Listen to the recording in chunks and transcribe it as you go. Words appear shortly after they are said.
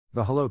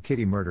The Hello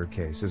Kitty murder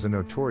case is a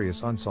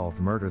notorious unsolved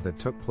murder that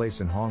took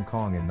place in Hong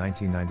Kong in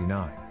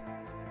 1999.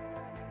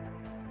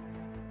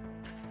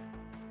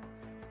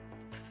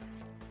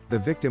 The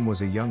victim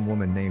was a young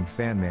woman named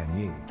Fan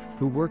Man-yee,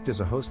 who worked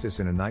as a hostess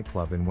in a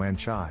nightclub in Wan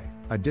Chai,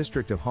 a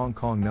district of Hong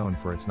Kong known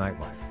for its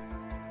nightlife.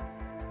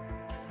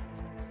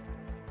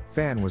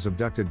 Fan was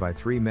abducted by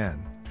three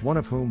men, one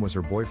of whom was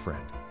her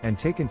boyfriend, and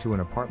taken to an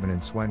apartment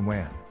in Tsuen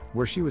Wan,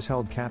 where she was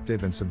held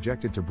captive and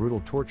subjected to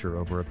brutal torture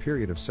over a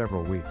period of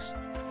several weeks.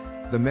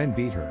 The men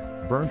beat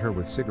her, burned her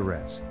with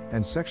cigarettes,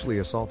 and sexually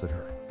assaulted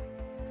her.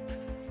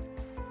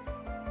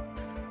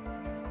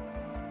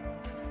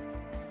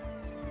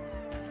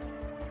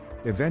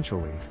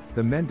 Eventually,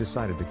 the men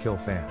decided to kill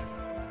Fan.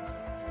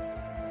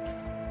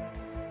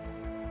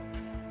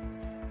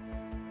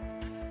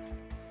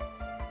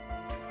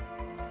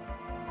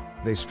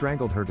 They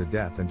strangled her to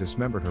death and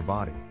dismembered her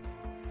body.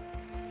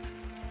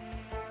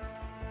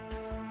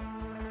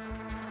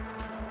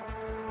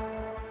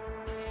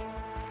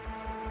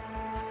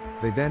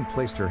 They then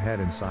placed her head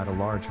inside a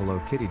large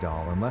Hello Kitty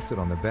doll and left it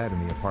on the bed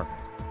in the apartment.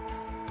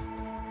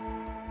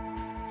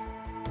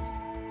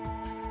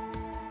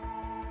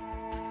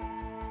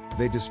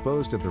 They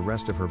disposed of the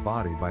rest of her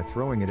body by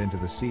throwing it into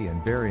the sea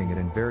and burying it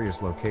in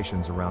various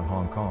locations around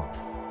Hong Kong.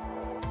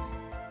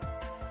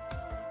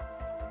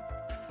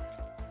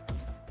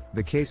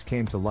 The case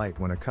came to light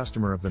when a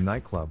customer of the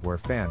nightclub where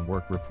Fan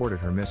worked reported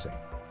her missing.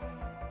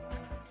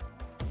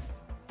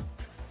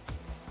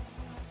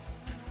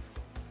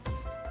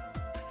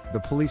 The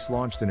police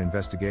launched an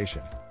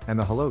investigation, and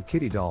the Hello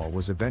Kitty doll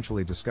was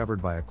eventually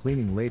discovered by a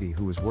cleaning lady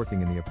who was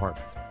working in the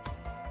apartment.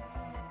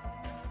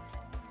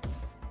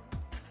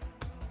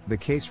 The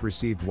case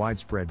received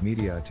widespread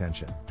media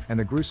attention, and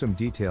the gruesome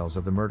details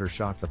of the murder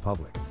shocked the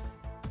public.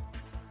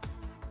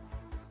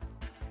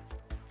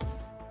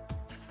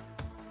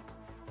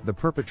 The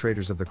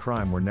perpetrators of the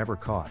crime were never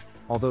caught,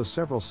 although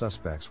several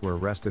suspects were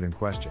arrested and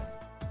questioned.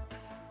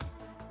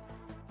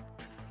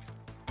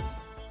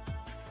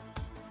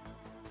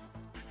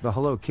 The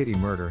Hello Kitty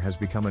murder has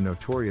become a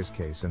notorious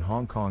case in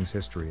Hong Kong's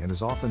history and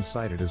is often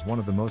cited as one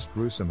of the most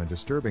gruesome and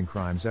disturbing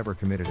crimes ever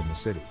committed in the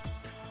city.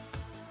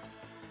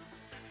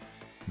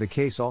 The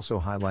case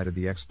also highlighted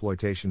the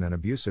exploitation and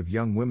abuse of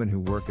young women who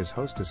work as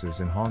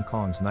hostesses in Hong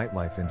Kong's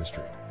nightlife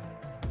industry.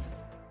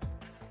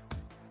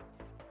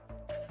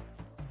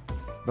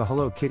 The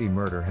Hello Kitty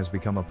murder has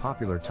become a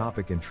popular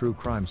topic in true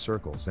crime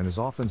circles and is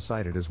often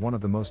cited as one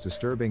of the most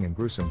disturbing and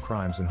gruesome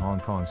crimes in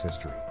Hong Kong's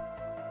history.